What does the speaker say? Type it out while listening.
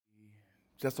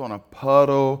just on a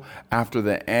puddle after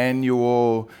the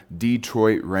annual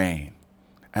Detroit rain,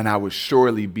 and I would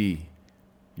surely be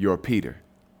your Peter.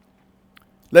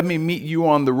 Let me meet you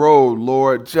on the road,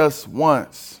 Lord, just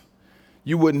once.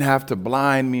 You wouldn't have to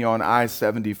blind me on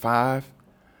I-75.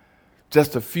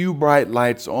 Just a few bright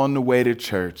lights on the way to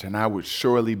church, and I would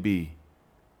surely be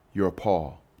your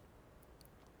Paul.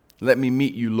 Let me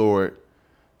meet you, Lord,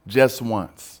 just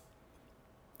once.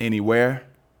 Anywhere,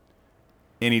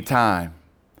 anytime.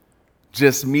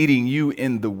 Just meeting you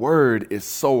in the Word is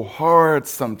so hard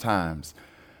sometimes.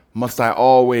 Must I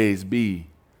always be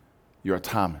your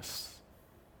Thomas?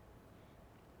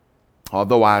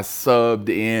 Although I subbed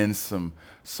in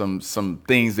some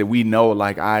things that we know,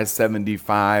 like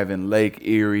I-75 and Lake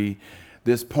Erie,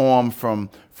 this poem from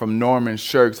Norman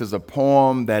Shirks is a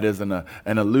poem that is an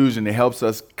allusion. It helps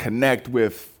us connect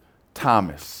with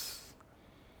Thomas.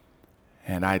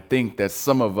 And I think that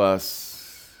some of us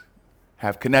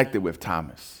have connected with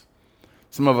Thomas.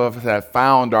 Some of us have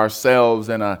found ourselves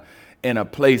in a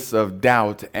place of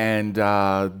doubt. And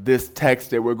this text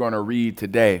that we're going to read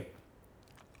today,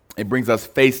 it brings us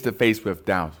face to face with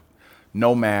doubt.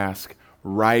 No mask,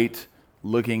 right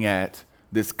looking at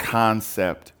this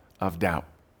concept of doubt.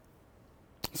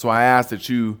 So I ask that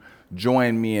you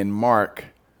join me in Mark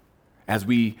as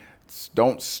we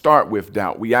don't start with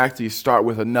doubt. We actually start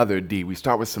with another D. We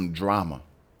start with some drama.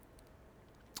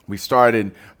 We start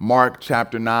in Mark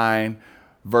chapter 9,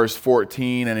 verse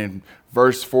 14, and in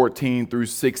verse 14 through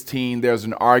 16, there's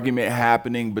an argument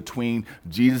happening between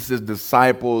Jesus'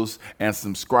 disciples and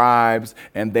some scribes,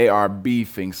 and they are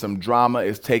beefing. Some drama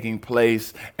is taking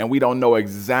place, and we don't know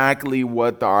exactly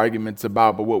what the argument's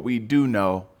about, but what we do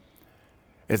know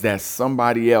is that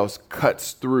somebody else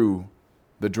cuts through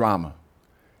the drama.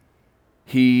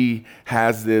 He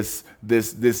has this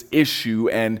issue,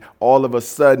 and all of a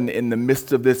sudden, in the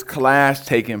midst of this clash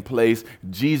taking place,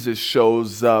 Jesus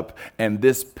shows up, and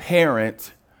this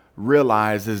parent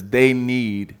realizes they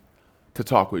need to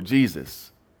talk with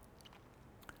Jesus.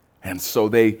 And so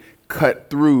they cut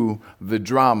through the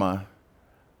drama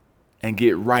and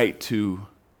get right to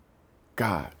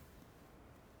God.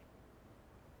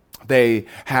 They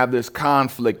have this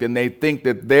conflict, and they think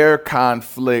that their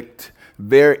conflict,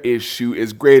 their issue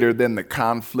is greater than the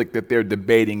conflict that they're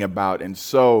debating about. And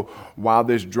so while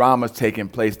this drama is taking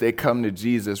place, they come to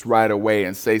Jesus right away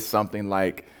and say something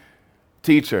like,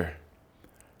 "Teacher,"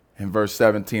 in verse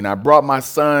 17, "I brought my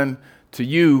son to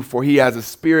you, for he has a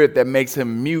spirit that makes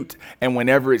him mute, and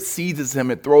whenever it seizes him,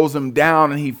 it throws him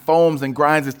down, and he foams and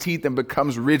grinds his teeth and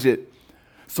becomes rigid.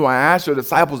 So I asked your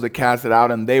disciples to cast it out,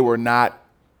 and they were not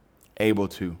able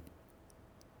to."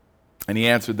 And he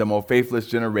answered them, "O faithless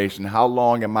generation, how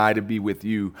long am I to be with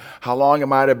you? How long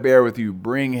am I to bear with you?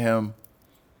 Bring him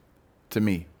to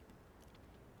me."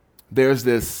 There's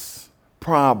this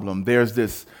problem, there's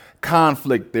this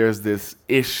conflict, there's this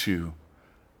issue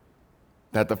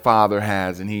that the father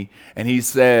has. And he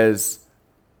says,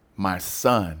 my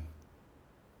son,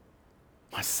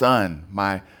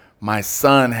 my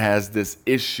son has this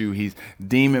issue. He's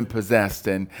demon possessed.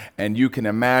 And you can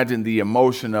imagine the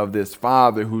emotion of this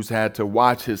father who's had to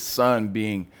watch his son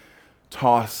being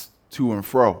tossed to and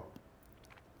fro.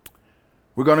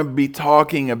 We're going to be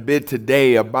talking a bit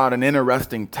today about an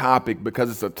interesting topic because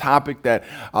it's a topic that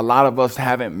a lot of us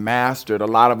haven't mastered. A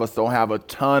lot of us don't have a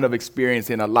ton of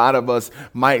experience in. A lot of us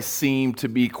might seem to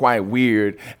be quite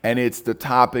weird. And it's the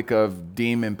topic of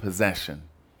demon possession.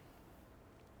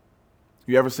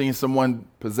 You ever seen someone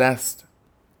possessed?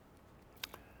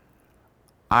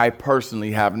 I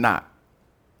personally have not.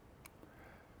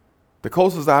 The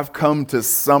closest I've come to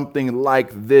something like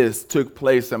this took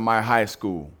place in my high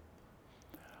school.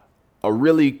 A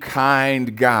really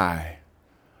kind guy,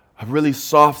 a really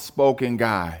soft-spoken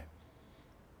guy,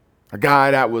 a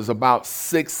guy that was about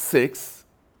 6'6",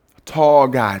 a tall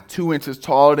guy, 2 inches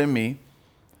taller than me.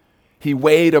 He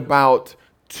weighed about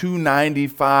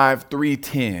 295,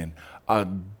 310. A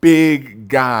big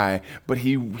guy, but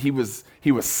he was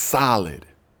solid.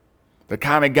 The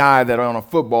kind of guy that on a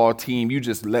football team you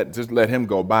just let him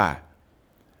go by.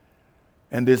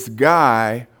 And this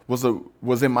guy was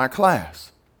in my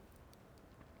class.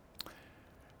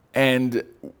 And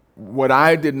what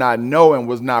I did not know and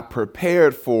was not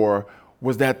prepared for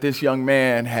was that this young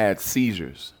man had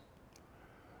seizures.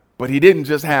 But he didn't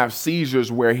just have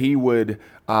seizures where he would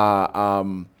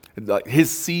his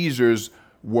seizures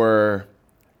were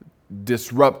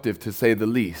disruptive, to say the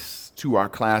least, to our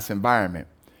class environment.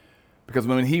 Because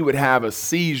when he would have a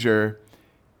seizure,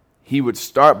 he would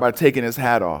start by taking his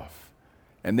hat off.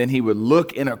 And then he would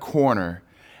look in a corner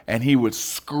and he would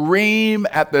scream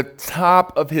at the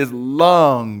top of his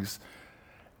lungs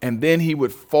and then he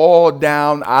would fall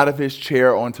down out of his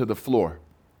chair onto the floor.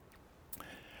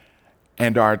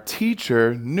 And our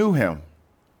teacher knew him.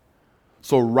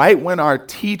 So right when our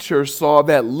teacher saw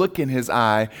that look in his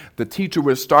eye, the teacher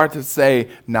would start to say,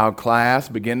 now class,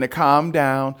 begin to calm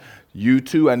down. You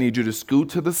two, I need you to scoot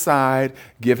to the side,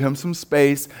 give him some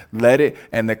space, let it,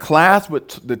 and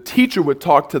the teacher would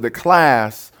talk to the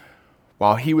class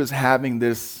while he was having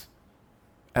this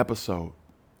episode.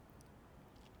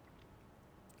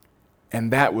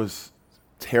 And that was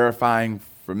terrifying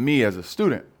for me as a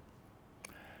student.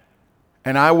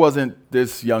 And I wasn't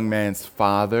this young man's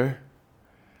father.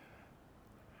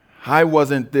 I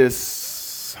wasn't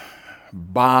this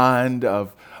bond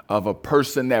of a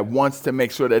person that wants to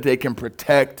make sure that they can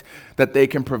protect, that they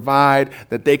can provide,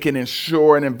 that they can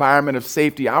ensure an environment of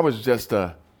safety. I was just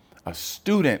a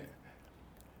student,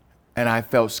 and I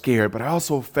felt scared, but I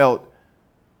also felt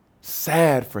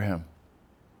sad for him.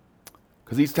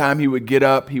 Because each time he would get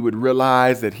up, he would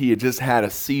realize that he had just had a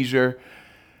seizure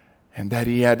and that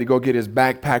he had to go get his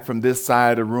backpack from this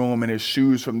side of the room and his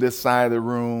shoes from this side of the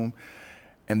room.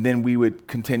 And then we would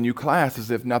continue class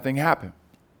as if nothing happened.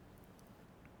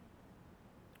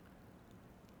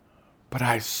 But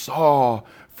I saw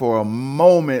for a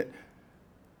moment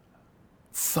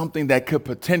something that could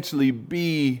potentially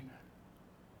be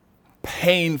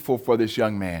painful for this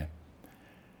young man.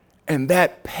 And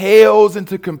that pales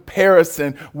into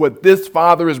comparison what this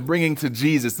father is bringing to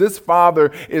Jesus. This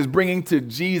father is bringing to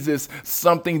Jesus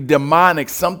something demonic,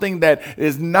 something that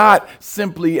is not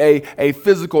simply a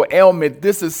physical ailment.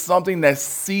 This is something that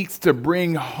seeks to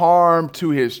bring harm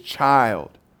to his child.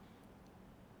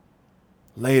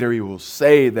 Later he will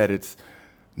say that it's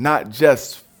not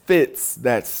just fits,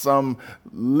 that some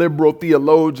liberal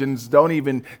theologians don't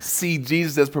even see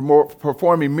Jesus as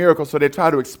performing miracles, so they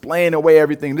try to explain away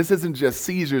everything. This isn't just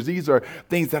seizures. These are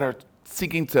things that are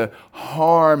seeking to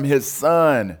harm his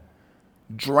son,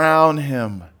 drown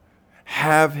him,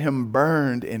 have him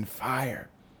burned in fire.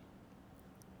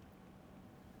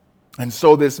 And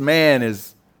so this man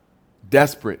is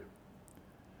desperate.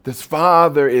 This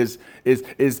father is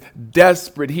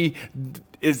desperate. He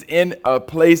is in a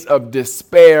place of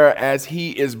despair as he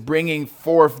is bringing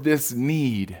forth this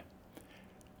need.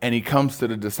 And he comes to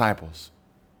the disciples.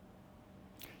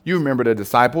 You remember the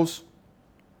disciples?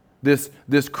 This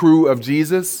crew of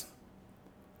Jesus?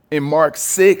 In Mark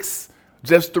 6,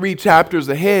 just 3 chapters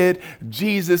ahead,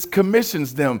 Jesus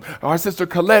commissions them. Our sister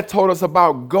Colette told us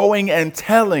about going and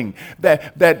telling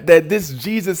that this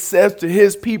Jesus says to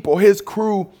his people, his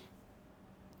crew,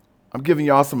 I'm giving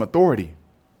y'all some authority.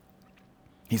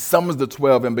 He summons the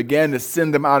 12 and began to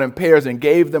send them out in pairs and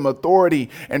gave them authority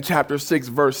in chapter 6,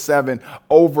 verse 7,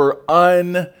 over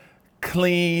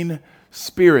unclean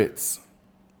spirits.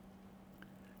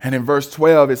 And in verse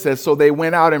 12, it says, so they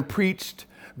went out and preached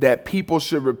that people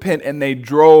should repent, and they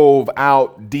drove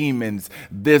out demons.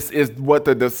 This is what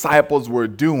the disciples were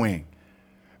doing,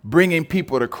 bringing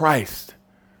people to Christ,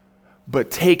 but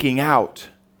taking out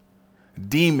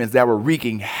demons that were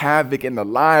wreaking havoc in the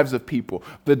lives of people.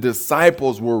 The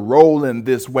disciples were rolling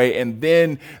this way. And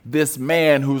then this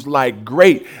man who's like,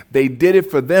 great, they did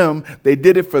it for them. They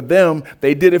did it for them.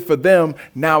 They did it for them.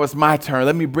 Now it's my turn.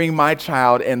 Let me bring my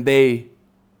child. And they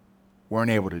weren't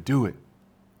able to do it.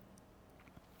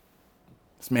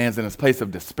 This man's in a place of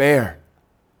despair,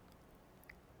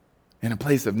 in a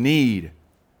place of need.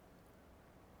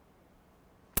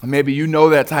 And maybe you know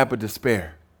that type of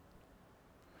despair,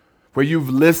 where you've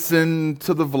listened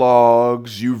to the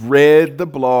vlogs, you've read the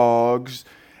blogs,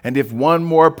 and if one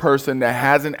more person that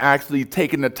hasn't actually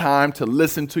taken the time to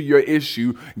listen to your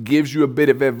issue gives you a bit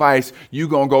of advice, you're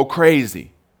going to go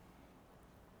crazy.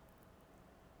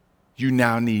 You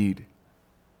now need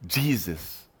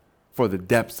Jesus for the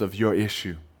depths of your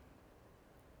issue.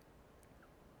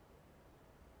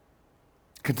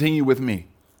 Continue with me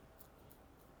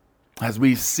as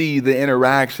we see the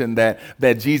interaction that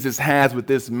Jesus has with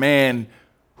this man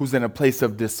who's in a place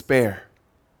of despair.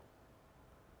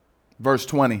 Verse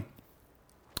 20,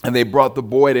 and they brought the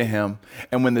boy to him,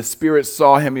 and when the spirit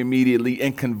saw him immediately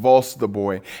and convulsed the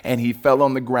boy, and he fell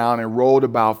on the ground and rolled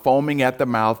about, foaming at the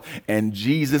mouth, and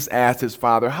Jesus asked his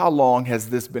father, how long has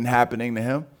this been happening to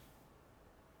him?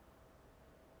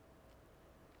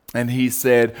 And he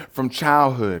said, from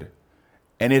childhood.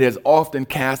 And it has often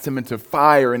cast him into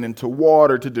fire and into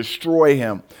water to destroy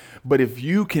him. But if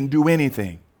you can do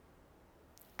anything,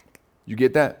 you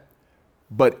get that?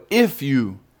 But if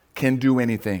you can do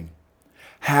anything,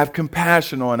 have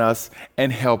compassion on us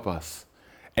and help us.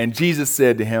 And Jesus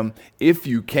said to him, if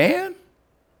you can,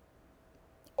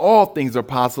 all things are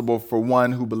possible for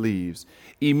one who believes.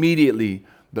 Immediately,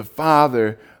 the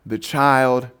father of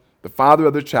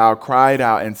the child cried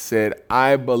out and said,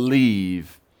 I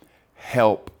believe,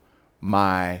 help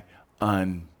my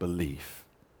unbelief.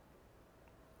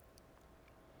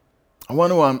 I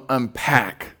want to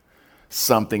unpack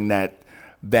something that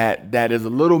is a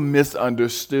little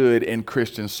misunderstood in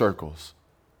Christian circles.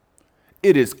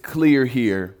 It is clear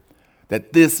here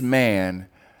that this man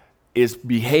is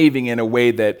behaving in a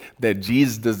way that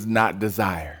Jesus does not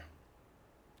desire.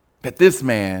 That this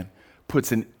man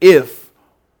puts an if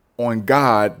on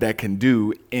God that can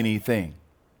do anything.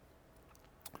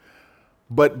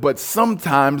 But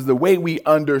sometimes the way we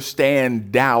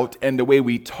understand doubt and the way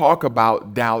we talk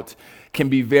about doubt can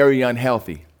be very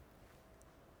unhealthy.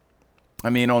 I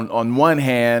mean, on one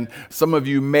hand, some of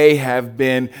you may have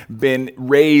been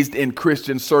raised in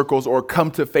Christian circles or come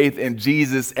to faith in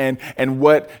Jesus, and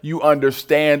what you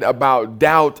understand about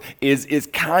doubt is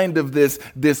kind of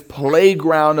this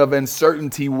playground of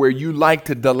uncertainty where you like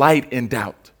to delight in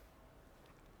doubt.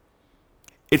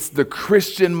 It's the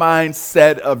Christian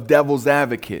mindset of devil's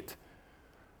advocate,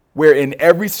 where in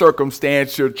every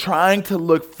circumstance you're trying to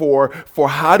look for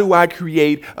how do I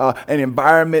create an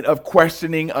environment of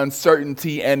questioning,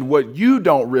 uncertainty, and what you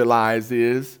don't realize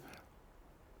is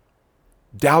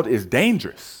doubt is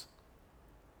dangerous.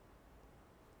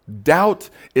 Doubt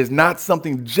is not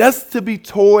something just to be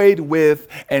toyed with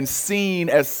and seen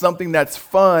as something that's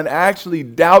fun. Actually,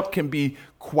 doubt can be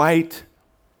quite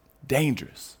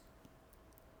dangerous.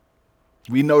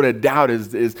 We know that doubt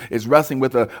is wrestling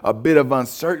with a bit of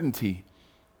uncertainty.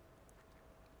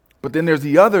 But then there's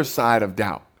the other side of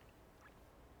doubt.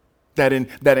 That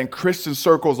in Christian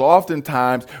circles,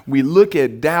 oftentimes we look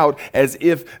at doubt as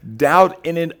if doubt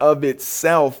in and of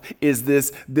itself is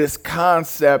this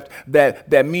concept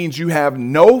that means you have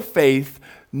no faith,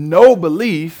 no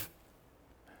belief,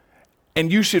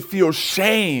 and you should feel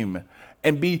shame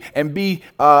and be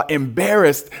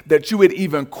embarrassed that you would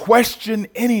even question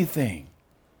anything.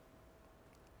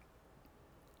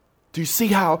 Do you see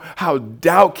how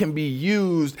doubt can be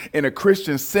used in a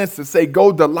Christian sense to say,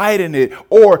 go delight in it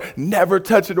or never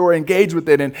touch it or engage with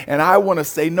it? And I want to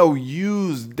say, no,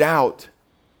 use doubt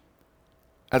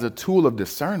as a tool of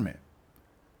discernment.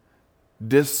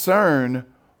 Discern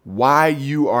why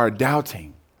you are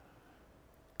doubting.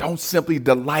 Don't simply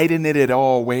delight in it at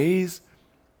all ways.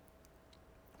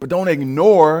 But don't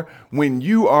ignore when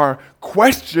you are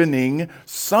questioning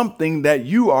something that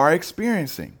you are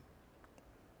experiencing.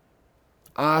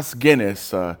 Os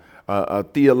Guinness, a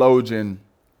theologian,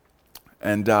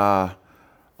 and a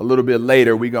little bit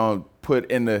later we're going to put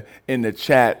in the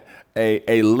chat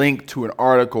a link to an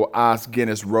article Os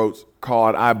Guinness wrote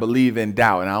called I Believe in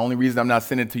Doubt. And the only reason I'm not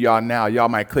sending it to y'all now, y'all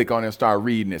might click on it and start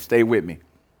reading it. Stay with me.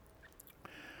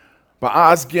 But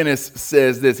Os Guinness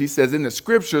says this. He says, in the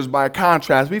scriptures, by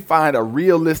contrast, we find a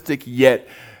realistic yet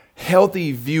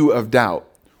healthy view of doubt,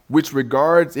 which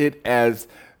regards it as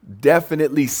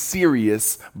definitely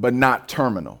serious, but not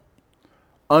terminal.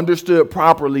 Understood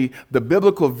properly, the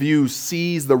biblical view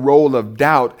sees the role of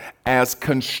doubt as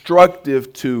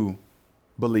constructive to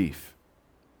belief.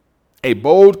 A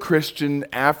bold Christian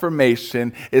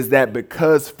affirmation is that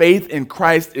because faith in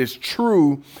Christ is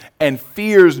true and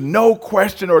fears no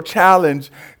question or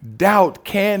challenge, doubt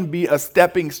can be a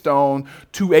stepping stone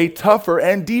to a tougher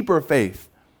and deeper faith.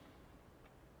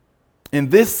 In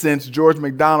this sense, George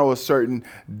MacDonald asserted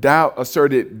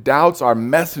doubts are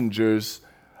messengers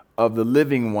of the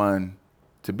living one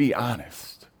to be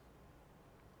honest,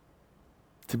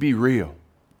 to be real,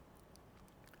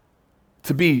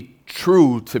 to be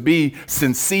true, to be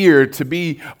sincere, to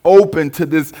be open to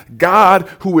this God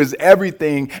who is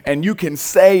everything. And you can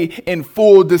say in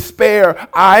full despair,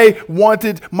 I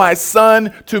wanted my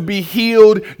son to be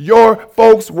healed. Your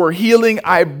folks were healing.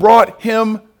 I brought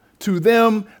him to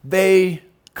them. They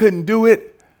couldn't do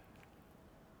it.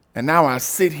 And now I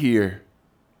sit here.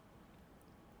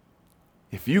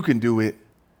 If you can do it,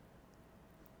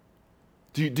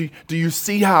 do you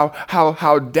see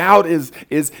how doubt is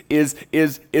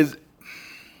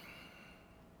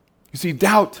you see,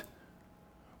 doubt,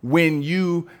 when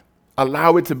you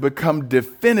allow it to become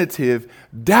definitive,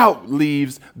 doubt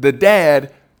leaves the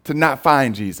dad to not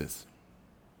find Jesus.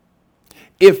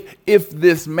 If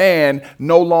this man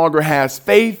no longer has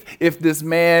faith, if this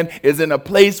man is in a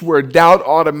place where doubt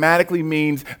automatically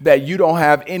means that you don't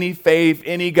have any faith,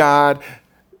 any God,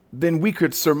 then we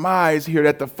could surmise here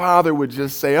that the father would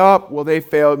just say, oh, well, they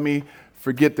failed me.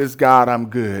 Forget this God, I'm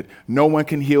good. No one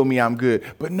can heal me, I'm good.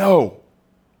 But no.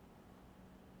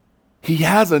 He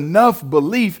has enough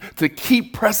belief to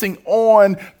keep pressing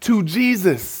on to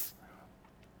Jesus,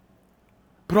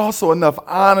 but also enough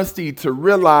honesty to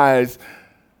realize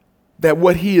that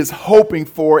what he is hoping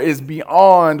for is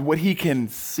beyond what he can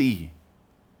see.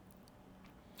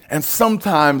 And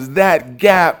sometimes that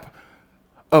gap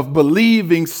of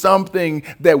believing something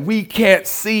that we can't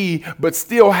see, but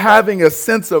still having a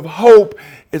sense of hope,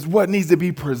 is what needs to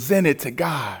be presented to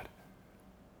God.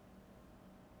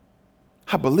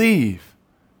 I believe,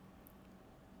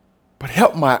 but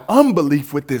help my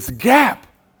unbelief with this gap.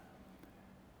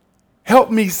 Help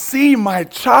me see my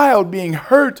child being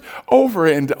hurt over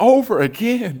and over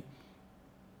again.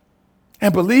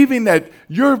 And believing that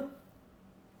your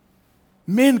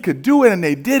men could do it and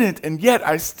they didn't, and yet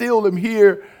I still am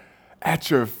here at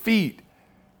your feet.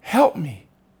 Help me.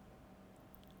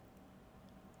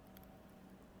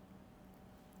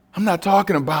 I'm not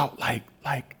talking about like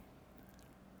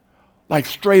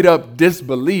straight up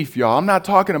disbelief, y'all. I'm not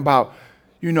talking about,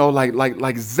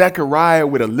 like Zechariah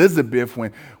with Elizabeth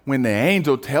when the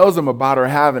angel tells him about her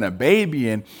having a baby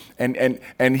and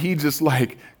he just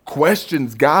like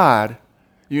questions God,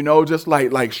 just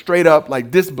like straight up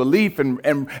like disbelief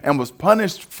and was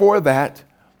punished for that.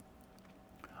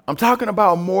 I'm talking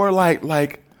about more like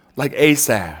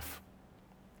Asaph.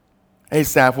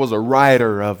 Asaph was a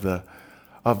writer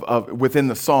of within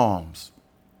the Psalms.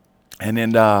 And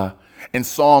in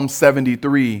Psalm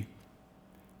 73,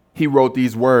 he wrote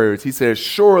these words. He says,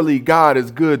 "Surely God is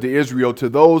good to Israel, to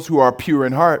those who are pure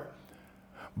in heart.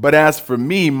 But as for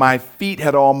me, my feet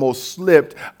had almost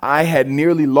slipped. I had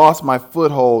nearly lost my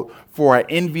foothold, for I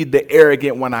envied the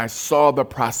arrogant when I saw the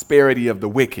prosperity of the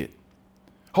wicked."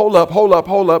 Hold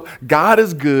up. God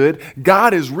is good.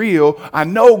 God is real. I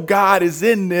know God is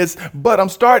in this, but I'm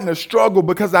starting to struggle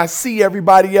because I see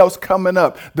everybody else coming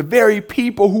up. The very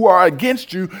people who are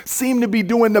against you seem to be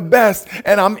doing the best.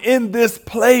 And I'm in this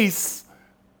place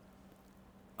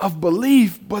of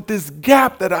belief, but this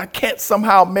gap that I can't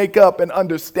somehow make up and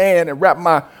understand and wrap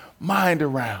my mind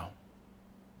around.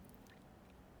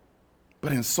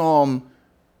 But in Psalm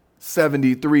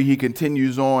 73, he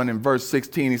continues on in verse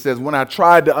 16. He says, "When I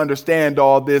tried to understand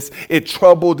all this, it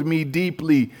troubled me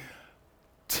deeply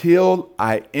till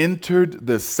I entered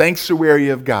the sanctuary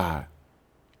of God."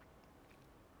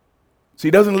 So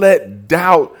he doesn't let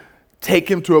doubt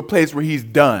take him to a place where he's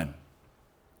done.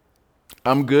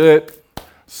 I'm good.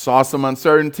 Saw some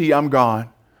uncertainty. I'm gone.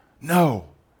 No.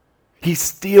 He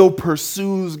still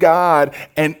pursues God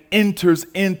and enters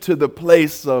into the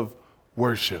place of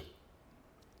worship.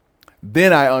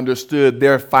 Then I understood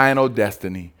their final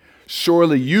destiny.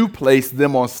 Surely you placed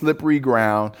them on slippery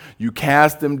ground. You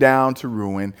cast them down to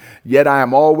ruin. Yet I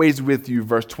am always with you.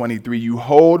 Verse 23, you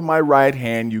hold my right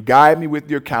hand. You guide me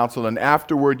with your counsel, and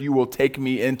afterward you will take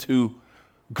me into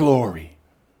glory.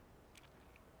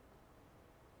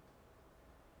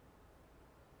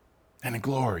 And in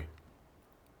glory.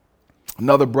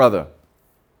 Another brother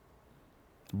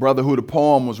who the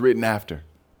poem was written after.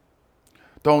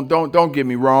 Don't get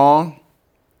me wrong.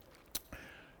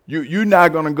 You're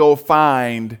not going to go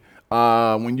find,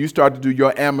 when you start to do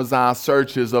your Amazon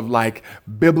searches of like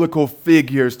biblical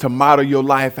figures to model your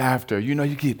life after. You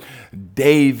get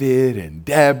David and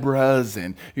Deborah's,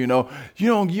 and you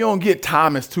don't get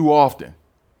Thomas too often.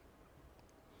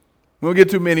 We don't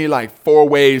get too many like 4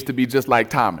 ways to be just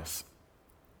like Thomas.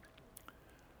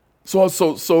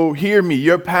 So hear me.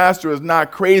 Your pastor is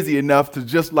not crazy enough to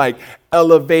just like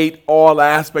elevate all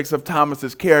aspects of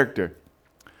Thomas's character.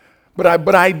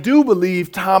 But I do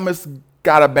believe Thomas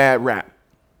got a bad rap.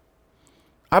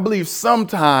 I believe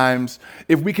sometimes,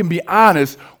 if we can be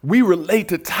honest, we relate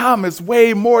to Thomas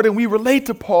way more than we relate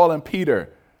to Paul and Peter.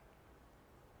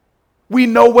 We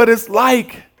know what it's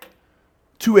like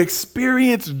to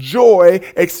experience joy,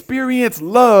 experience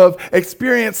love,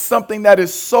 experience something that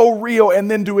is so real,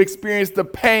 and then to experience the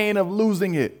pain of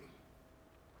losing it.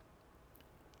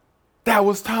 That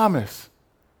was Thomas.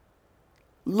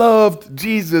 Loved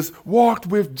Jesus, walked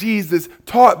with Jesus,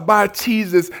 taught by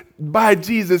Jesus,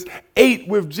 ate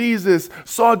with Jesus,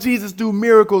 saw Jesus do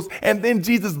miracles, and then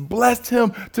Jesus blessed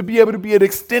him to be able to be an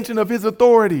extension of his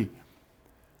authority.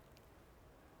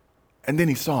 And then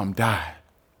he saw him die.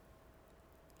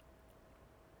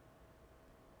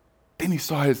 Then he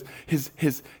saw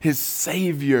his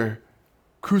Savior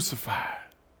crucified.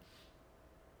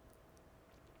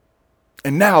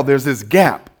 And now there's this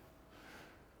gap.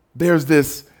 There's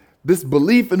this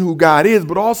belief in who God is,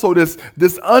 but also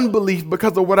this unbelief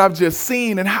because of what I've just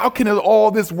seen. And how can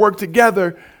all this work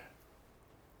together?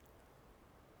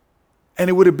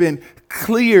 And it would have been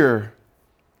clear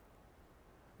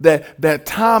that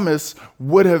Thomas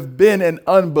would have been an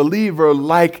unbeliever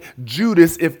like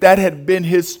Judas if that had been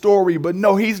his story. But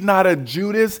no, he's not a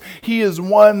Judas. He is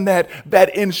one that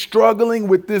in struggling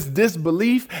with this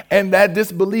disbelief, and that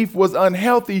disbelief was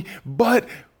unhealthy, but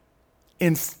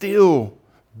in still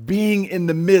being in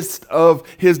the midst of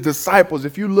his disciples.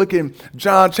 If you look in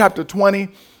John chapter 20,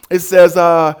 it says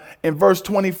in verse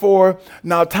 24,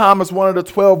 now Thomas, one of the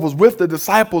 12, was with the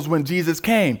disciples when Jesus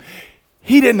came.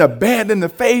 He didn't abandon the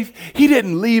faith. He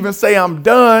didn't leave and say, I'm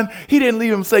done. He didn't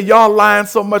leave and say, y'all lying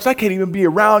so much, I can't even be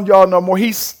around y'all no more.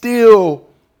 He's still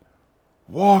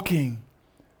walking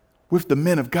with the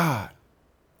men of God.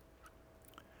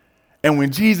 And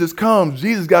when Jesus comes,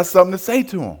 Jesus got something to say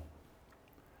to him.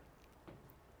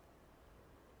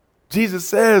 Jesus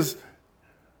says,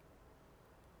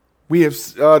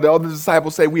 the other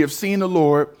disciples say, we have seen the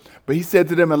Lord. But he said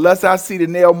to them, unless I see the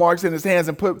nail marks in his hands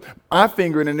and put my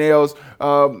finger in the nails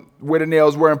where the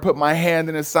nails were and put my hand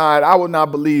in his side, I will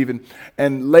not believe.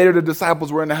 And later the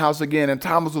disciples were in the house again, and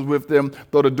Thomas was with them.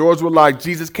 Though the doors were locked,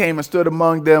 Jesus came and stood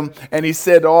among them, and he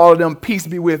said to all of them, peace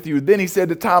be with you. Then he said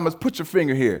to Thomas, put your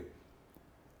finger here.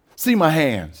 See my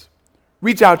hands.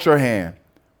 Reach out your hand.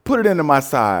 Put it into my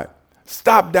side.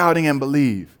 Stop doubting and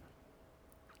believe.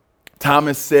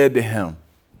 Thomas said to him,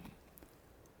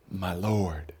 my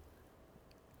Lord,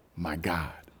 my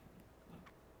God.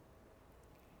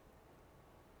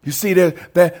 You see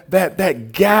that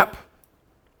gap?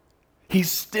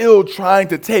 He's still trying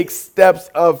to take steps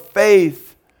of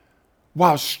faith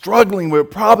while struggling with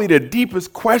probably the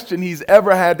deepest question he's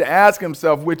ever had to ask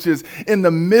himself, which is, in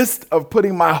the midst of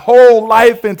putting my whole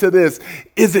life into this,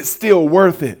 is it still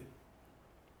worth it?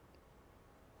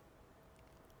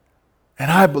 And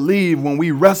I believe when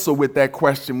we wrestle with that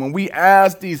question, when we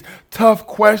ask these tough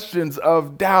questions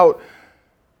of doubt,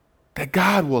 that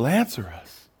God will answer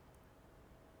us.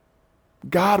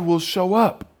 God will show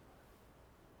up.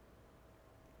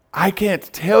 I can't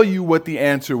tell you what the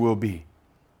answer will be.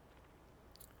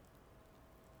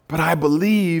 But I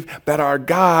believe that our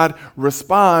God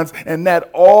responds, and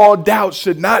that all doubt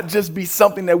should not just be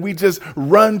something that we just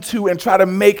run to and try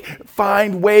to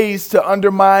find ways to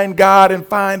undermine God and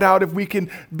find out if we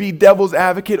can be devil's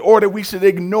advocate, or that we should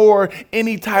ignore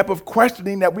any type of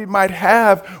questioning that we might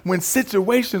have when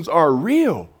situations are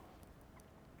real.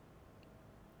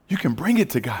 You can bring it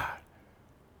to God.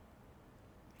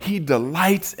 He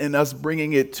delights in us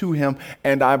bringing it to him,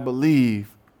 and I believe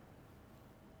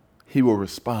he will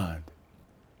respond.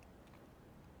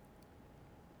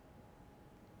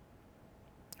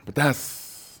 But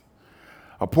that's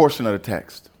a portion of the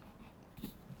text.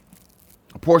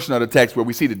 A portion of the text where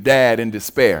we see the dad in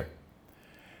despair.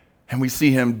 And we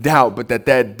see him doubt, but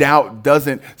that doubt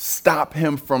doesn't stop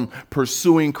him from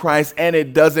pursuing Christ, and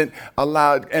it doesn't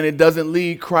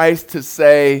lead Christ to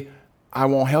say, I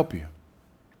won't help you.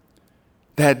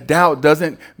 That doubt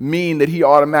doesn't mean that he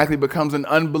automatically becomes an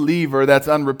unbeliever that's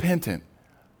unrepentant.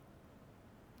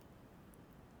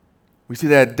 We see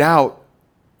that doubt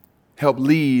help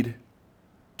lead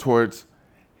towards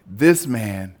this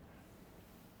man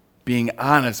being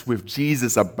honest with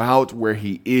Jesus about where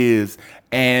he is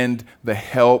and the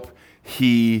help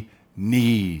he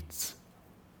needs.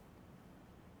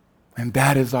 And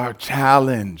that is our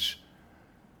challenge.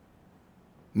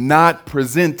 Not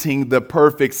presenting the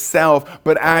perfect self,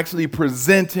 but actually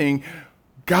presenting,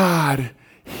 God,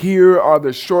 here are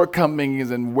the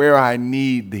shortcomings and where I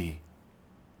need thee.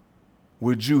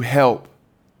 Would you help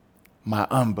my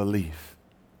unbelief?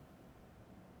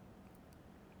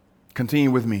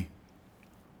 Continue with me.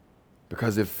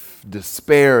 Because if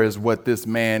despair is what this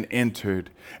man entered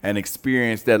and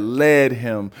experienced that led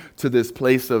him to this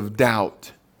place of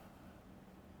doubt,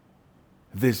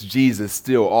 this Jesus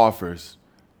still offers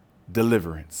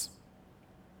deliverance.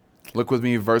 Look with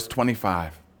me, verse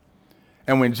 25.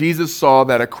 And when Jesus saw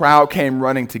that a crowd came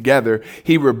running together,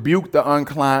 he rebuked the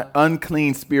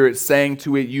unclean spirit, saying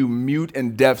to it, you mute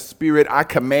and deaf spirit, I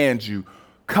command you,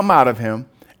 come out of him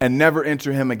and never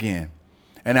enter him again.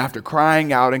 And after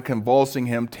crying out and convulsing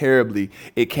him terribly,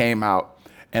 it came out.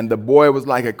 And the boy was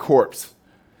like a corpse,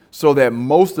 so that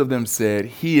most of them said,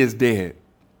 he is dead.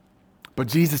 But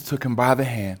Jesus took him by the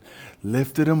hand,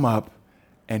 lifted him up,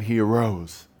 and he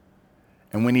arose.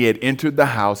 And when he had entered the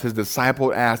house, his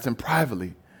disciple asked him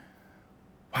privately,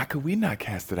 why could we not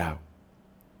cast it out?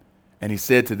 And he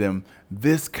said to them,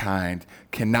 this kind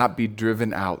cannot be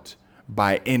driven out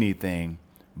by anything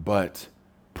but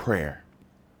prayer.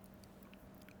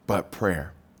 But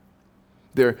prayer.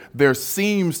 There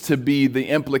seems to be the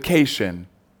implication,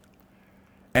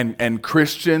 and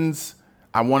Christians,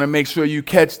 I want to make sure you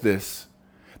catch this,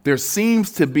 there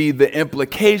seems to be the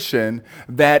implication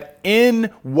that in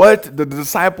what the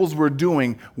disciples were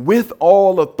doing with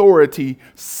all authority,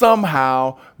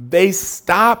 somehow they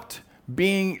stopped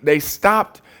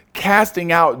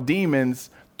casting out demons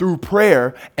through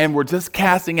prayer and were just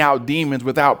casting out demons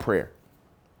without prayer.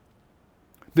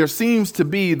 There seems to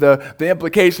be the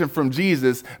implication from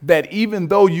Jesus that even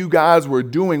though you guys were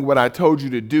doing what I told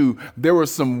you to do, there were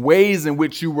some ways in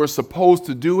which you were supposed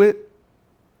to do it,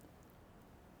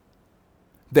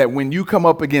 that when you come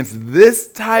up against this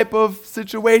type of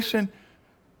situation,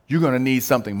 you're going to need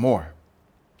something more.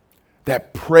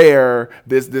 That prayer,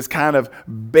 this kind of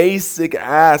basic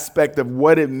aspect of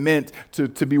what it meant to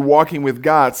be walking with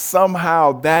God,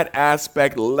 somehow that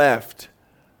aspect left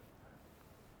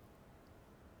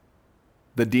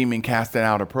the demon casting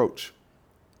out approach.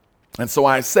 And so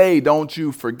I say, don't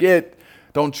you forget,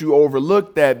 don't you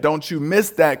overlook that, don't you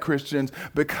miss that, Christians,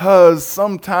 because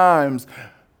sometimes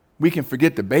we can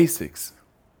forget the basics.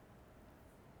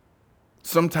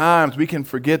 Sometimes we can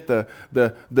forget the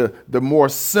more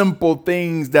simple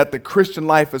things that the Christian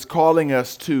life is calling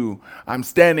us to. I'm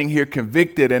standing here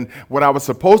convicted, and what I was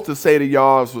supposed to say to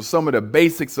y'all was some of the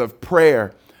basics of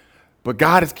prayer. But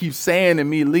God keeps saying to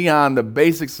me, Leon, the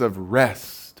basics of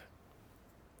rest.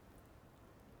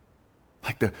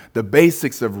 Like the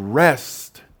basics of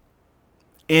rest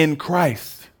in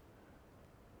Christ.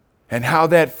 And how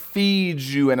that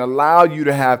feeds you and allow you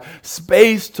to have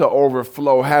space to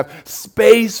overflow, have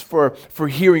space for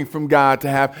hearing from God, to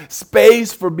have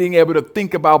space for being able to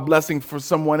think about blessing for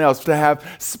someone else, to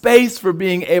have space for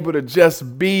being able to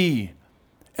just be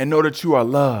and know that you are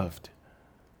loved.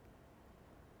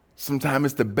 Sometimes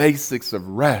it's the basics of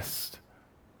rest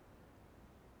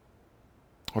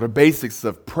or the basics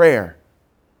of prayer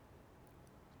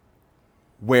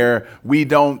where we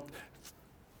don't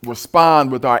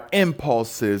respond with our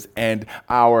impulses and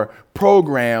our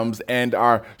programs and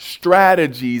our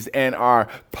strategies and our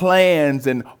plans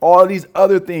and all these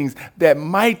other things that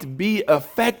might be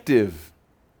effective,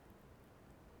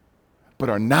 but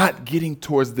are not getting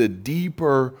towards the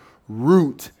deeper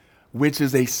root, which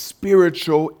is a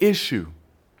spiritual issue.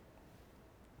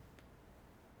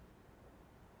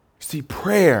 See,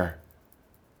 prayer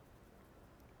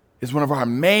is one of our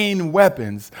main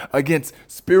weapons against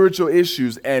spiritual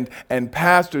issues. And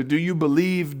Pastor, do you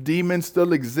believe demons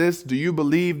still exist? Do you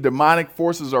believe demonic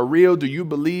forces are real? Do you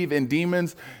believe in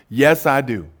demons? Yes, I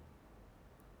do.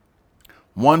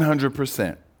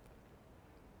 100%.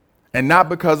 And not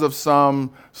because of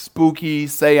some spooky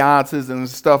seances and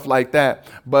stuff like that,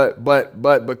 but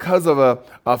because of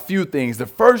a few things. The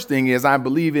first thing is I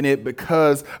believe in it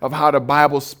because of how the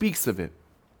Bible speaks of it.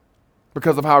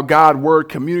 Because of how God's word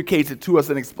communicates it to us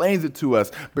and explains it to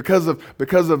us. Because of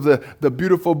the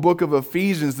beautiful book of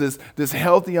Ephesians, this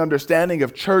healthy understanding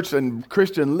of church and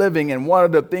Christian living. And one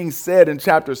of the things said in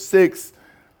chapter 6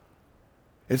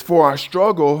 is for our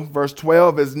struggle, verse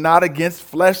 12, is not against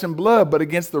flesh and blood, but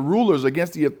against the rulers,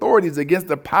 against the authorities, against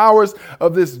the powers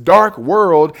of this dark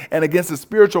world, and against the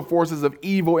spiritual forces of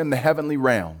evil in the heavenly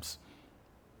realms.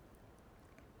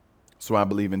 So I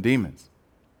believe in demons.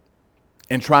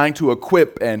 And trying to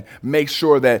equip and make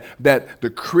sure that the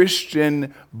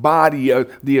Christian body,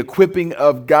 the equipping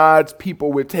of God's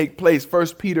people would take place.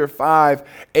 1 Peter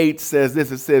 5:8 says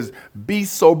this. It says, be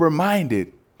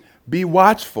sober-minded, be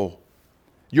watchful.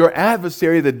 Your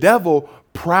adversary, the devil,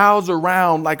 prowls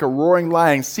around like a roaring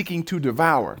lion seeking to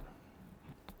devour.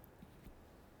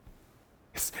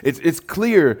 It's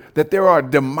clear that there are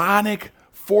demonic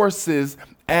forces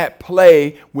at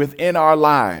play within our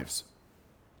lives.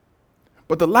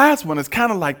 But the last one is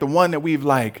kind of like the one that we've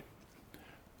glamorized,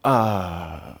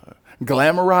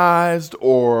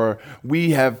 or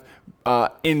we have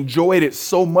enjoyed it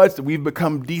so much that we've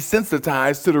become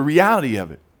desensitized to the reality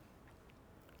of it.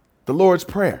 The Lord's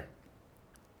Prayer.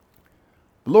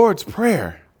 The Lord's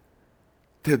Prayer.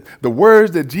 The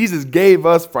words that Jesus gave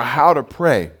us for how to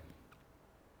pray.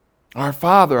 Our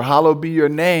Father, hallowed be your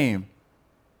name.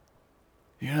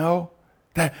 You know?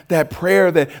 That prayer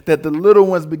that the little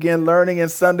ones began learning in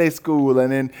Sunday school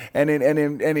and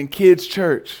in kids'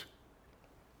 church.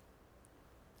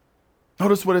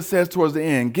 Notice what it says towards the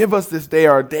end. Give us this day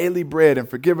our daily bread and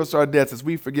forgive us our debts as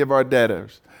we forgive our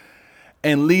debtors.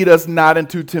 And lead us not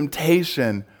into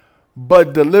temptation,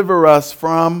 but deliver us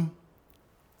from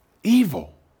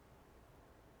evil.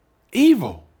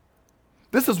 Evil.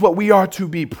 This is what we are to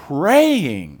be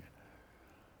praying.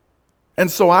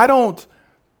 And so I don't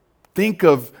think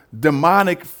of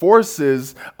demonic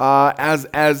forces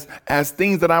as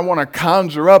things that I want to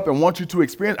conjure up and want you to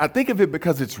experience. I think of it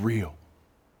because it's real.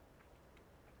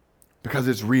 Because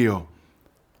it's real.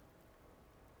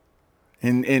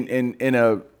 In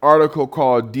an article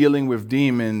called Dealing with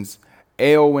Demons,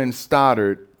 Aylwin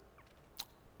Stoddard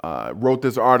wrote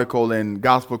this article in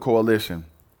Gospel Coalition,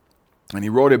 and he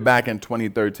wrote it back in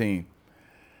 2013.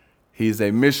 He's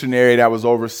a missionary that was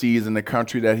overseas in the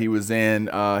country that he was in.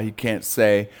 He can't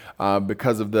say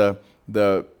because of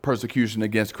the persecution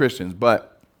against Christians.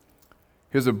 But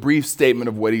here's a brief statement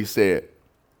of what he said.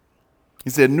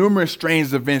 He said, numerous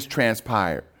strange events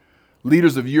transpired.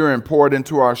 Liters of urine poured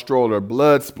into our stroller,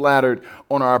 blood splattered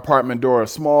on our apartment door, a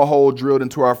small hole drilled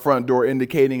into our front door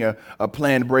indicating a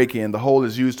planned break-in. The hole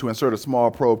is used to insert a small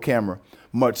probe camera.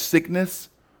 Much sickness,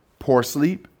 poor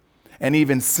sleep, and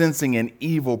even sensing an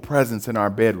evil presence in our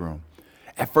bedroom.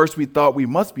 At first we thought we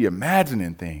must be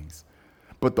imagining things,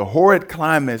 but the horrid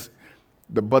climax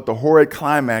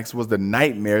was the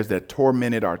nightmares that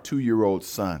tormented our 2-year-old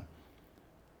son.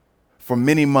 For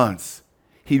many months,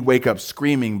 he'd wake up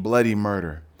screaming bloody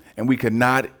murder, and we could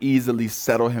not easily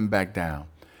settle him back down.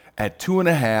 At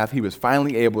 2.5, he was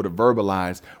finally able to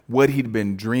verbalize what he'd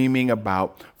been dreaming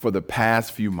about for the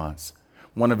past few months.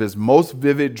 One of his most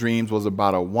vivid dreams was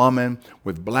about a woman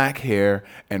with black hair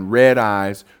and red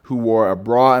eyes who wore a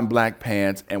bra and black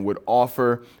pants and would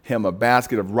offer him a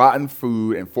basket of rotten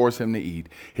food and force him to eat.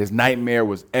 His nightmare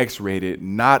was X-rated,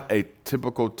 not a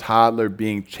typical toddler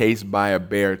being chased by a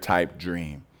bear type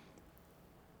dream.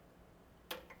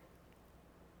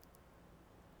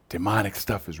 Demonic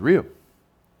stuff is real.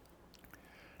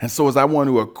 And so as I want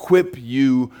to equip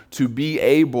you to be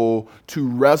able to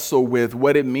wrestle with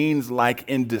what it means like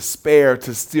in despair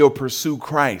to still pursue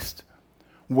Christ,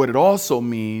 what it also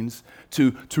means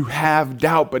to have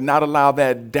doubt, but not allow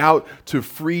that doubt to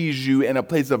freeze you in a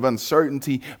place of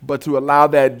uncertainty, but to allow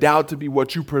that doubt to be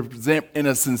what you present in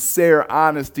a sincere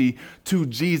honesty to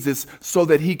Jesus so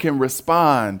that he can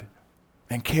respond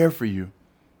and care for you.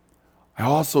 I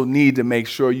also need to make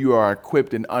sure you are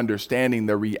equipped in understanding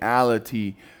the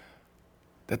reality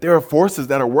that there are forces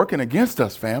that are working against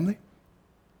us, family.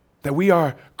 That we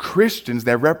are Christians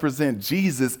that represent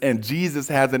Jesus, and Jesus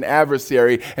has an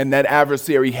adversary, and that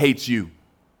adversary hates you.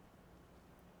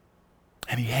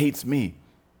 And he hates me.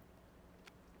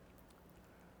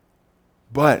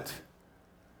 But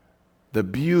the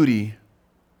beauty,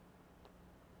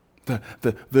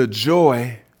 the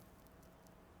joy,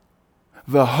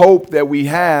 the hope that we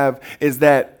have is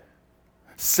that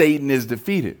Satan is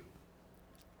defeated.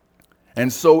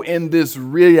 And so in this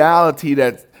reality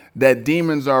that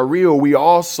demons are real, we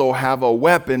also have a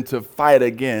weapon to fight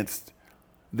against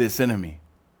this enemy.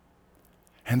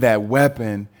 And that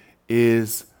weapon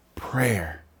is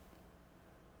prayer.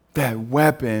 That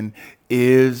weapon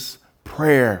is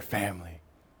prayer, family.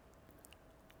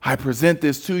 I present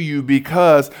this to you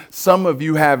because some of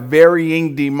you have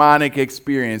varying demonic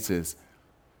experiences.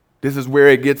 This is where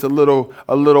it gets a little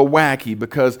wacky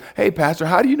because, hey, Pastor,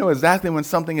 how do you know exactly when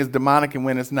something is demonic and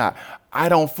when it's not? I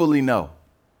don't fully know.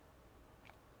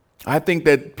 I think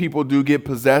that people do get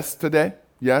possessed today.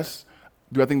 Yes.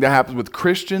 Do I think that happens with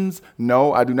Christians?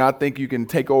 No, I do not think you can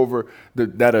take over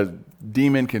that a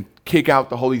demon can kick out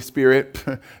the Holy Spirit.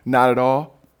 Not at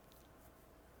all.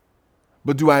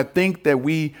 But do I think that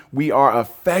we are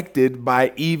affected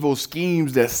by evil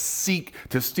schemes that seek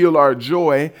to steal our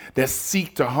joy, that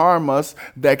seek to harm us,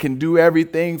 that can do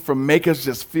everything from make us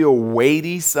just feel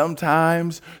weighty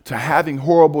sometimes to having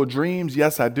horrible dreams?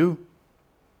 Yes, I do.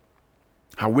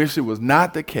 I wish it was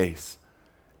not the case.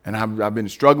 And I've been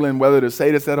struggling whether to say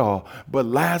this at all. But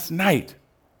last night,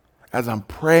 as I'm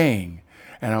praying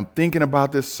and I'm thinking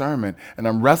about this sermon and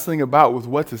I'm wrestling about with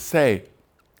what to say,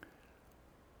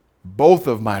 both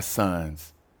of my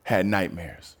sons had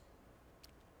nightmares.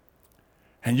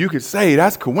 And you could say,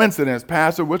 that's coincidence,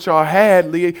 Pastor. What y'all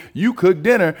had, Leah, you cooked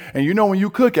dinner. And you know when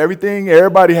you cook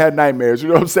everybody had nightmares. You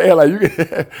know what I'm saying?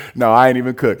 Like no, I ain't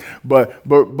even cooked. But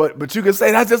you could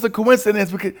say that's just a coincidence.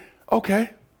 Because, okay.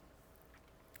 It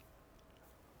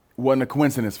wasn't a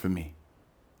coincidence for me.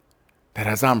 That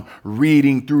as I'm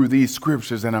reading through these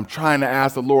scriptures and I'm trying to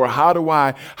ask the Lord, how do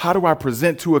I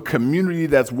present to a community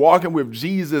that's walking with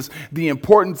Jesus the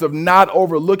importance of not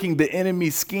overlooking the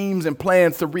enemy's schemes and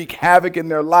plans to wreak havoc in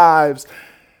their lives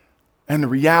and the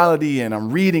reality, and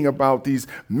I'm reading about these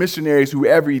missionaries who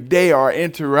every day are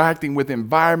interacting with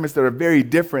environments that are very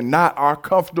different, not our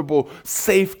comfortable,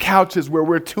 safe couches where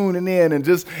we're tuning in and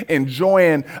just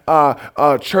enjoying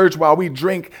church while we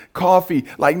drink coffee.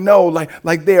 Like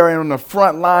they are on the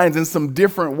front lines in some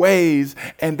different ways,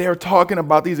 and they're talking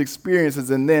about these experiences.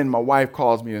 And then my wife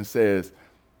calls me and says,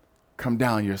 "Come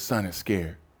down, your son is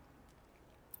scared."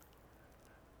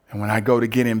 And when I go to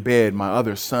get in bed, my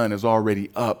other son is already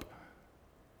up.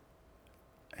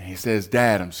 And he says,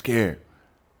 "Dad, I'm scared."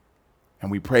 and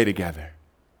we pray together.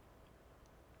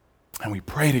 And we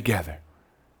pray together.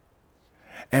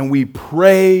 And we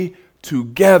pray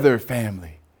together,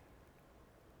 family.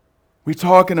 We're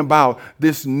talking about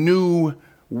this new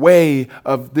way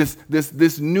of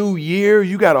this new year.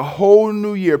 You got a whole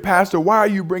new year. Pastor, why are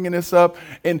you bringing this up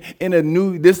in a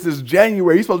new, this is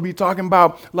January. You're supposed to be talking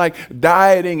about like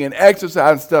dieting and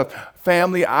exercise and stuff.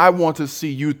 Family, I want to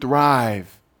see you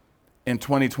thrive in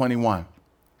 2021.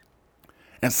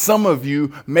 And some of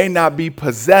you may not be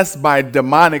possessed by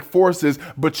demonic forces,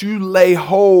 but you lay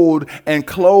hold and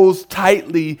close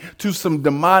tightly to some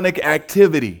demonic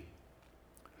activity.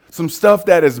 Some stuff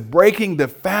that is breaking the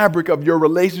fabric of your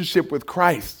relationship with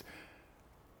Christ.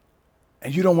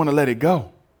 And you don't want to let it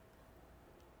go.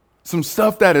 Some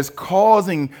stuff that is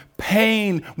causing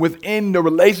pain within the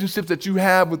relationships that you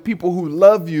have with people who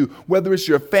love you, whether it's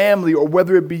your family or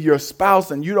whether it be your spouse,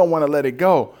 and you don't want to let it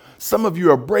go. Some of you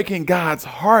are breaking God's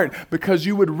heart because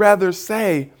you would rather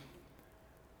say,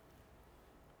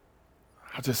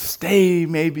 I'll just stay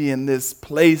maybe in this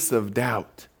place of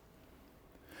doubt,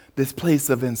 this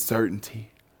place of uncertainty.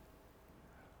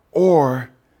 Or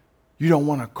you don't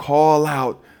want to call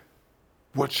out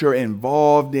what you're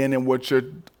involved in and what you're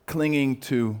clinging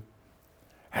to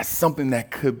as something that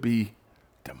could be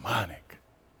demonic.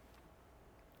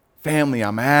 Family,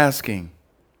 I'm asking,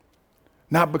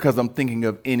 not because I'm thinking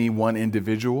of any one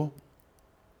individual,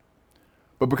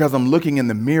 but because I'm looking in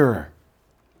the mirror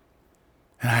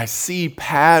and I see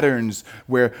patterns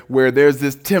where there's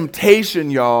this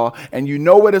temptation, y'all, and you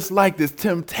know what it's like, this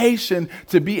temptation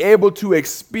to be able to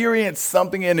experience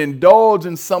something and indulge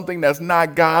in something that's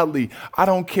not godly. I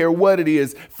don't care what it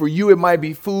is. For you, it might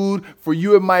be food. For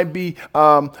you, it might be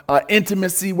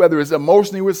intimacy, whether it's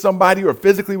emotionally with somebody or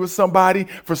physically with somebody.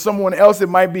 For someone else, it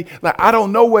might be like, I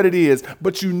don't know what it is,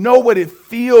 but you know what it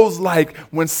feels like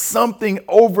when something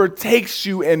overtakes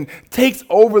you and takes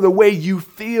over the way you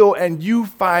feel, and you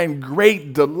find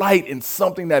great delight in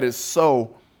something that is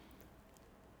so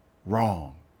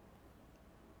wrong.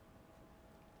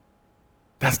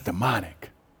 That's demonic.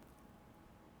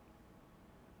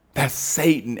 That's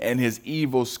Satan and his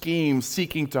evil schemes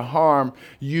seeking to harm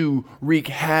you, wreak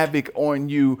havoc on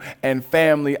you. And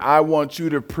family, I want you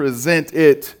to present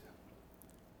it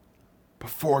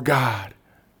before God.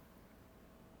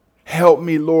 Help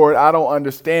me, Lord. I don't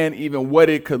understand even what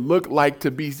it could look like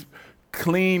to be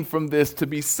clean from this, to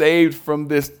be saved from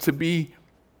this, to be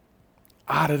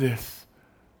out of this.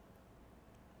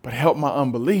 But help my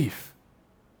unbelief.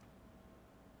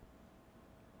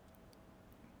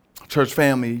 Church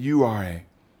family, you are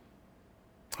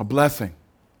a blessing.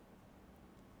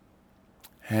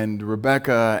 And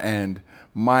Rebecca and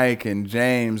Mike and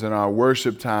James in our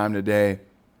worship time today,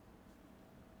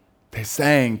 they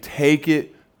sang, "Take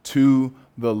it to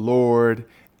the Lord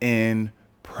in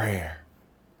prayer."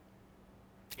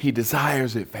 He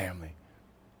desires it, family.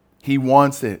 He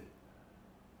wants it.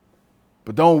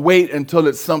 But don't wait until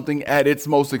it's something at its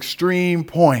most extreme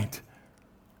point.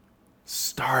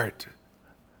 Start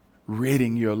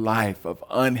ridding your life of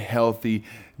unhealthy,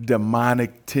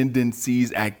 demonic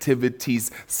tendencies,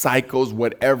 activities, cycles,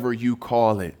 whatever you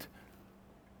call it.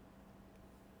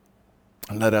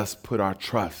 And let us put our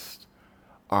trust,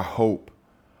 our hope,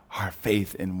 our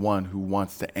faith in one who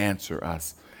wants to answer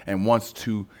us and wants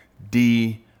to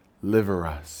deliver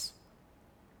us.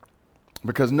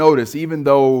 Because notice, even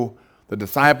though the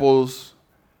disciples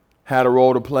had a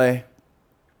role to play,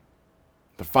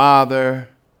 the Father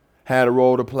had a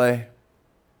role to play,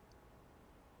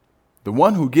 the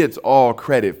one who gets all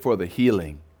credit for the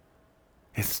healing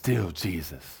is still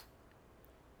Jesus.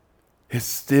 It's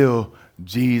still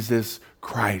Jesus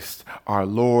Christ, our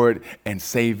Lord and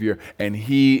Savior, and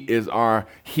He is our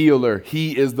healer.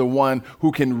 He is the one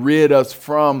who can rid us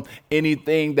from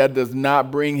anything that does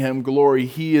not bring Him glory.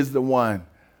 He is the one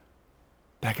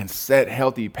that can set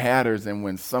healthy patterns, and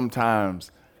when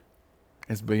sometimes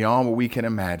it's beyond what we can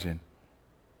imagine,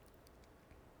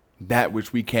 that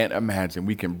which we can't imagine,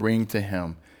 we can bring to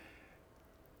Him,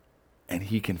 and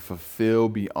He can fulfill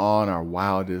beyond our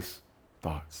wildest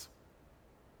thoughts.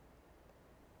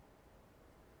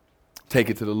 Take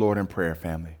it to the Lord in prayer,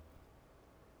 family.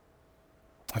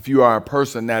 If you are a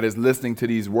person that is listening to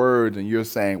these words and you're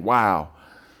saying, wow,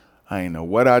 I ain't know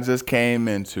what I just came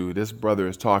into. This brother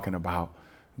is talking about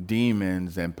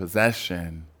demons and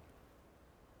possession.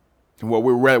 And what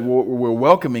we're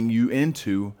welcoming you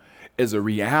into is a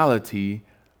reality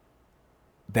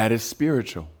that is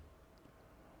spiritual.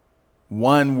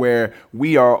 One where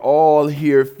we are all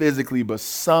here physically, but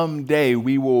someday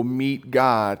we will meet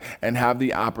God and have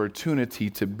the opportunity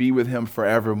to be with Him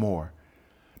forevermore.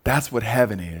 That's what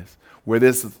heaven is, where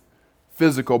this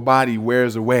physical body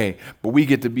wears away, but we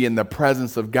get to be in the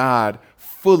presence of God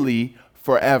fully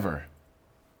forever.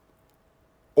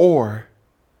 Or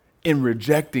in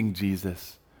rejecting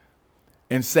Jesus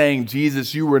and saying,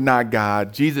 Jesus, you were not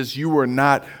God. Jesus, you were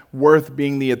not worth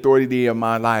being the authority of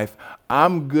my life.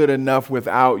 I'm good enough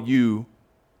without you.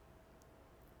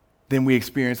 Then we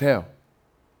experience hell.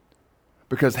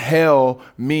 Because hell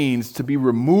means to be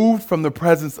removed from the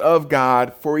presence of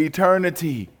God for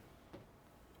eternity.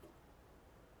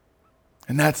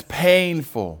 And that's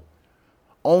painful.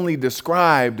 Only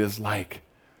described as like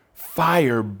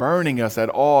fire burning us at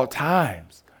all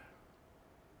times.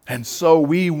 And so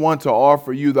we want to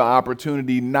offer you the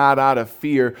opportunity, not out of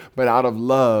fear, but out of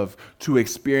love, to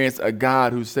experience a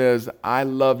God who says, I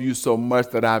love you so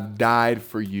much that I've died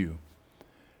for you.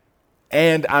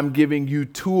 And I'm giving you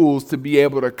tools to be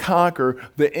able to conquer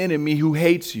the enemy who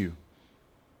hates you.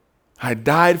 I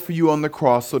died for you on the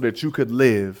cross so that you could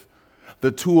live.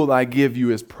 The tool I give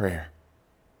you is prayer.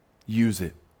 Use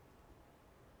it.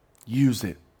 Use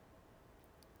it.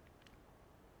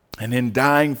 And in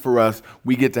dying for us,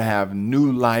 we get to have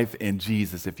new life in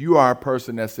Jesus. If you are a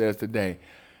person that says today,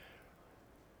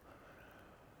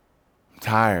 I'm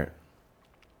tired.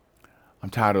 I'm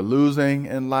tired of losing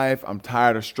in life. I'm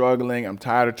tired of struggling. I'm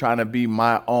tired of trying to be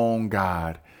my own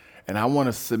God. And I want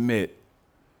to submit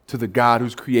to the God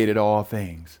who's created all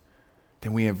things.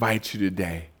 Then we invite you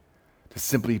today to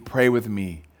simply pray with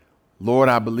me. Lord,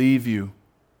 I believe you.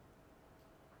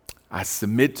 I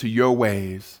submit to your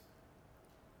ways.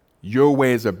 Your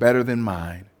ways are better than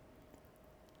mine.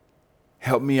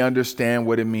 Help me understand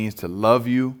what it means to love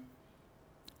you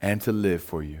and to live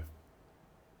for you.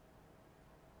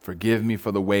 Forgive me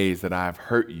for the ways that I've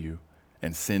hurt you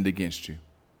and sinned against you.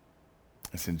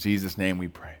 It's in Jesus' name we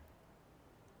pray.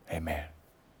 Amen.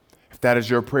 If that is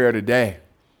your prayer today,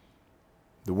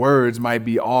 the words might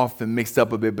be off and mixed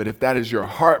up a bit, but if that is your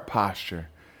heart posture,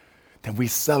 then we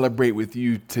celebrate with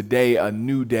you today a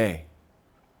new day,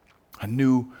 a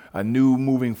new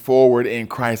moving forward in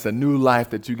Christ, a new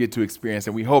life that you get to experience.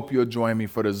 And we hope you'll join me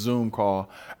for the Zoom call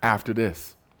after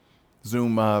this,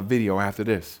 Zoom video after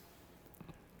this.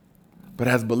 But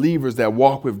as believers that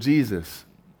walk with Jesus,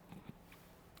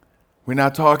 we're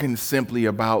not talking simply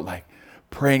about like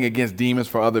praying against demons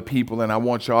for other people and I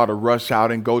want y'all to rush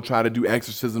out and go try to do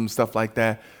exorcism, stuff like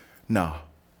that. No.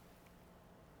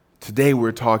 Today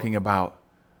we're talking about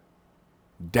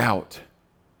doubt.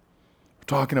 We're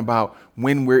talking about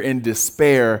when we're in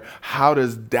despair, how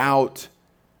can doubt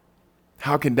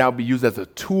be used as a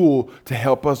tool to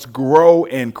help us grow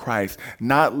in Christ,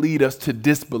 not lead us to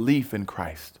disbelief in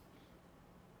Christ?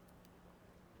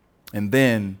 And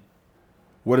then,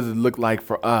 what does it look like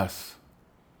for us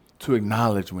to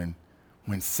acknowledge when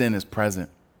sin is present,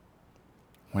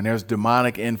 when there's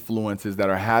demonic influences that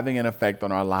are having an effect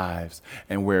on our lives,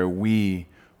 and where we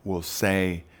will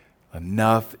say,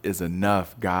 enough is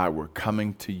enough, God, we're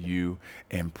coming to you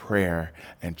in prayer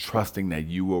and trusting that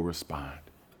you will respond.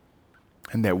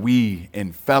 And that we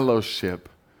in fellowship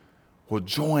will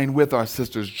join with our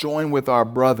sisters, join with our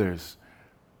brothers,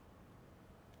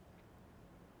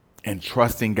 and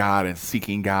trusting God and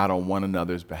seeking God on one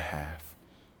another's behalf.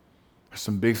 There's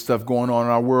some big stuff going on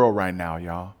in our world right now,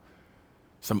 y'all.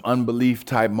 Some unbelief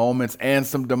type moments and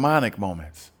some demonic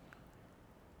moments.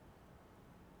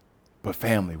 But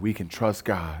family, we can trust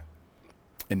God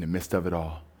in the midst of it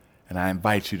all. And I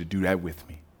invite you to do that with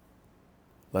me.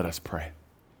 Let us pray.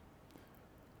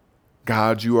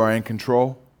 God, you are in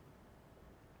control.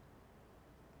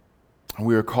 And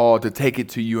we are called to take it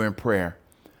to you in prayer.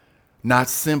 Not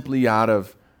simply out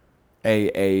of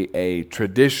a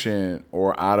tradition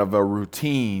or out of a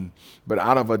routine, but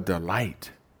out of a delight,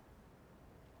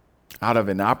 out of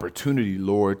an opportunity,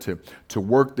 Lord, to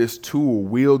work this tool,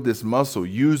 wield this muscle,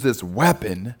 use this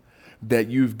weapon that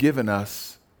you've given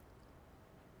us,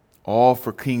 all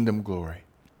for kingdom glory.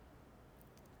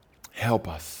 Help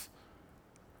us.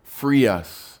 Free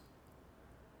us.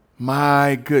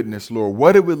 My goodness, Lord,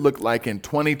 what it would look like in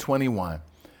 2021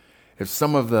 if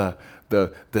some of the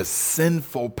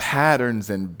sinful patterns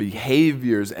and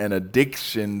behaviors and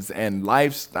addictions and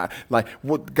lifestyle, like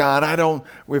what God,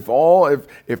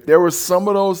 if there were some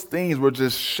of those things were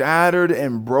just shattered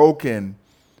and broken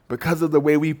because of the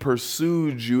way we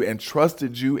pursued you and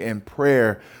trusted you in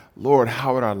prayer, Lord,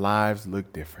 how would our lives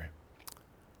look different?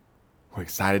 We're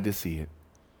excited to see it.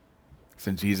 It's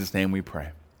in Jesus' name we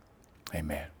pray.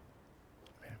 Amen.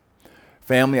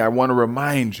 Family, I want to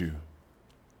remind you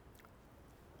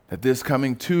that this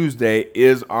coming Tuesday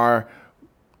is our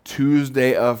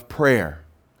Tuesday of prayer.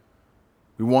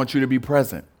 We want you to be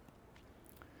present.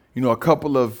 You know, a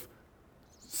couple of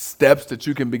steps that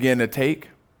you can begin to take.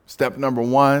 Step number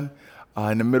one,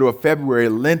 in the middle of February,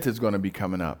 Lent is going to be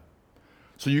coming up.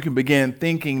 So you can begin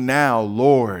thinking now,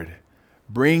 Lord,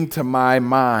 bring to my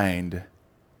mind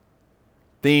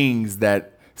things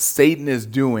that Satan is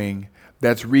doing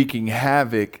that's wreaking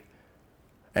havoc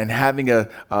and having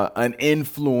an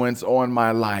influence on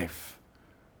my life.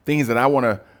 Things that I want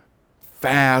to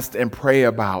fast and pray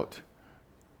about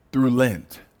through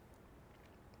Lent.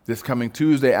 This coming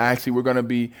Tuesday, actually, we're going to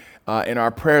be in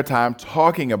our prayer time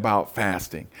talking about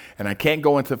fasting. And I can't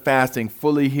go into fasting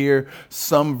fully here.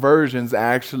 Some versions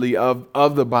actually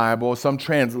of the Bible, some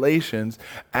translations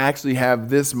actually have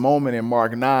this moment in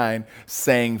Mark 9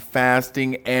 saying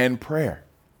fasting and prayer.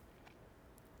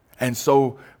 And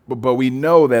so, but we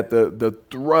know that the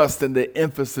thrust and the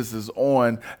emphasis is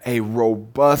on a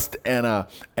robust and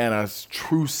a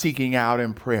true seeking out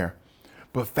in prayer.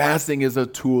 But fasting is a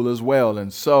tool as well.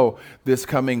 And so this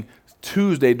coming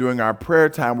Tuesday during our prayer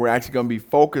time, we're actually going to be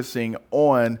focusing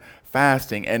on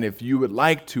fasting. And if you would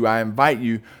like to, I invite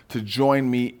you to join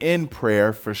me in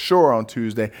prayer for sure on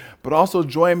Tuesday, but also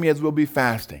join me as we'll be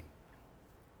fasting.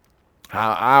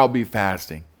 I'll be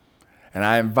fasting. And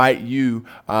I invite you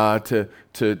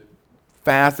to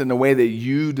fast in the way that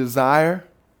you desire.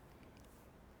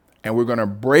 And we're going to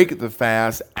break the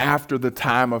fast after the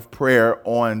time of prayer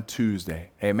on Tuesday.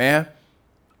 Amen?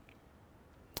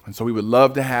 And so we would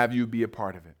love to have you be a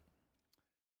part of it.